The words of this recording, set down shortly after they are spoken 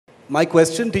My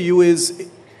question to you is,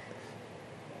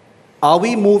 are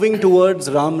we moving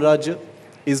towards Ram Rajya?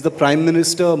 Is the Prime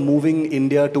Minister moving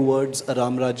India towards a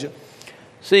Ram Rajya?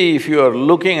 See, if you are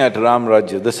looking at Ram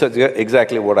Rajya, this is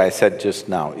exactly what I said just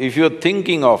now. If you're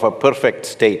thinking of a perfect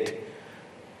state,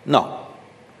 no.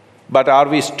 But are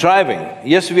we striving?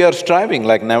 Yes, we are striving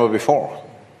like never before.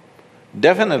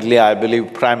 Definitely, I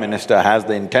believe Prime Minister has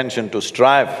the intention to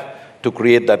strive to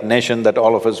create that nation that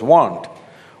all of us want.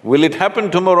 Will it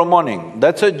happen tomorrow morning?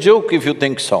 That's a joke if you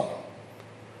think so.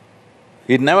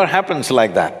 It never happens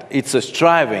like that. It's a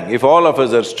striving. If all of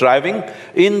us are striving,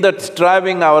 in that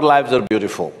striving our lives are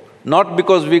beautiful. Not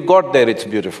because we got there, it's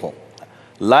beautiful.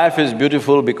 Life is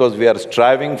beautiful because we are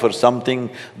striving for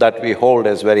something that we hold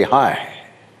as very high.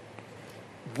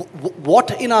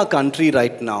 What in our country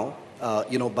right now,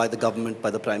 by the government, by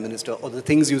the Prime Minister, or the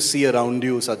things you see around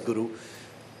you, Sadhguru,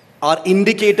 are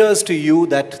indicators to you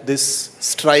that this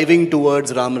striving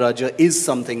towards Ram Rajya is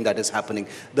something that is happening?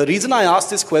 The reason I ask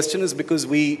this question is because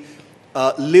we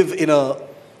live in a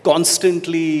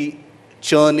constantly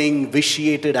churning,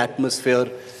 vitiated atmosphere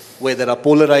where there are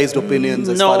polarized opinions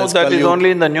as far as No, that is only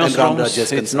in the and Ram Rajya newsrooms, is it's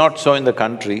concerned. not so in the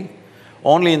country.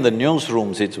 Only in the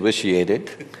newsrooms it's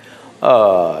vitiated.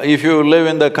 If you live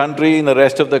in the country, in the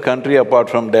rest of the country apart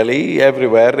from Delhi,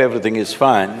 everywhere, everything is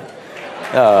fine.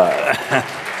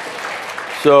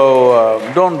 So,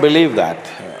 don't believe that.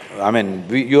 I mean,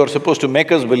 you are supposed to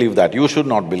make us believe that, you should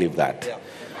not believe that. Yeah.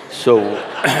 So,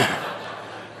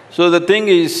 so the thing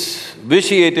is,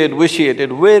 vitiated,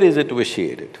 where is it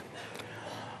vitiated?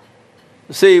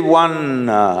 See, one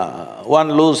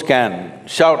loose can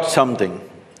shout something,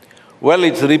 well,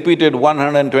 it's repeated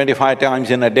 125 times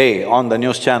in a day on the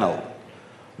news channel.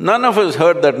 None of us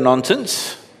heard that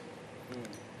nonsense.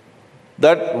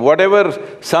 That whatever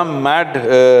some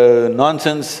mad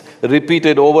nonsense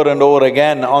repeated over and over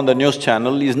again on the news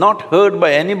channel is not heard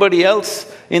by anybody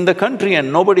else in the country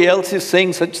and nobody else is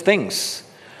saying such things.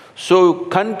 So,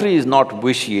 country is not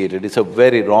vitiated, it's a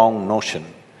very wrong notion.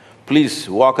 Please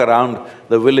walk around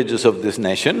the villages of this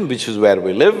nation, which is where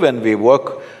we live and we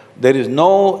work. There is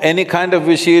no any kind of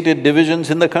vitiated divisions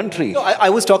in the country. No, I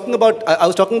was talking about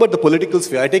the political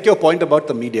sphere. I take your point about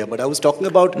the media, but I was talking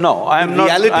about No, I'm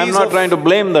not trying to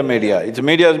blame the media. It's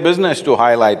media's business to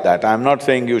highlight that. I'm not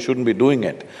saying you shouldn't be doing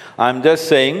it. I'm just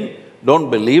saying,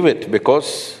 don't believe it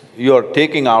because you're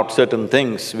taking out certain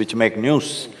things which make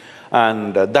news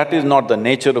and that is not the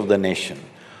nature of the nation.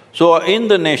 So, in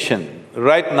the nation,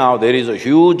 right now there is a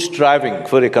huge striving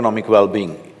for economic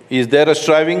well-being. Is there a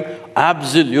striving?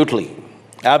 Absolutely,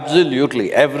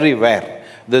 absolutely, everywhere.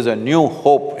 There's a new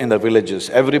hope in the villages,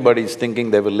 everybody is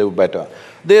thinking they will live better.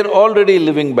 They're already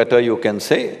living better, you can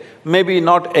say, maybe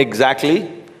not exactly,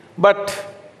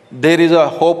 but there is a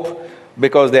hope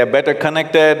because they are better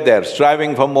connected, they are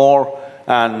striving for more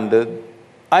and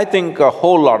I think a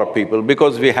whole lot of people,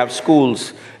 because we have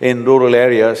schools in rural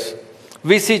areas,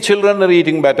 we see children are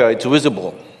eating better, it's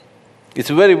visible, it's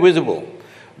very visible.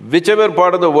 Whichever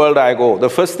part of the world I go, the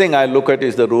first thing I look at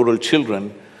is the rural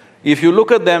children. If you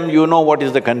look at them, you know what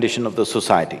is the condition of the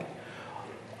society.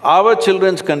 Our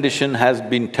children's condition has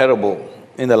been terrible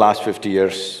in the last 50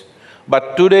 years.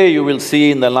 But today you will see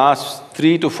in the last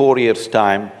 3 to 4 years'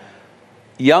 time,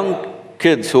 young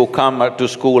kids who come to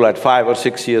school at 5 or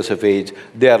 6 years of age,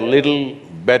 they are little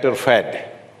better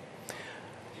fed,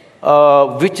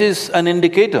 which is an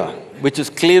indicator, which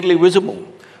is clearly visible.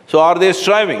 So are they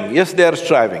striving? Yes, they are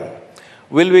striving.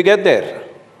 Will we get there?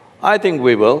 I think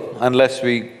we will, unless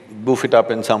we goof it up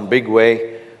in some big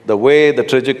way. The way the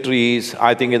trajectory is,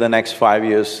 I think in the next 5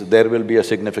 years, there will be a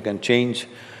significant change.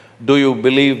 Do you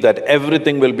believe that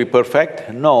everything will be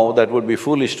perfect? No, that would be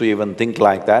foolish to even think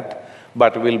like that.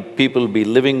 But will people be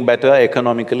living better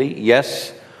economically?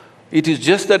 Yes. It is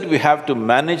just that we have to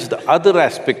manage the other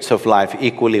aspects of life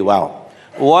equally well.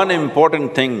 One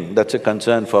important thing that's a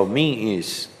concern for me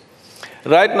is,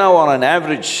 right now on an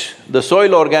average, the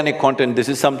soil organic content, this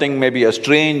is something maybe a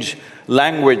strange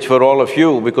language for all of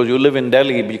you because you live in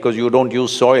Delhi, because you don't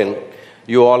use soil.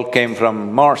 You all came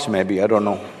from Mars maybe, I don't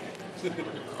know.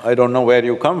 I don't know where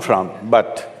you come from,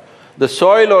 but the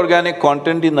soil organic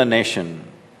content in the nation,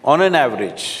 on an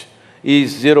average,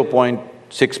 is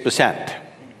 0.6%.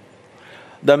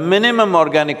 The minimum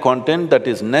organic content that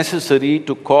is necessary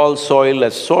to call soil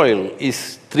as soil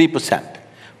is 3%.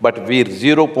 But we're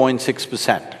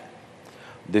 0.6%.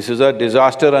 This is a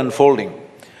disaster unfolding.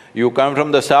 You come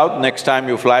from the south, next time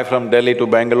you fly from Delhi to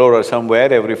Bangalore or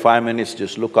somewhere, every 5 minutes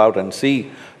just look out and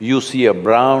see, you see a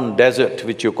brown desert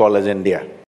which you call as India.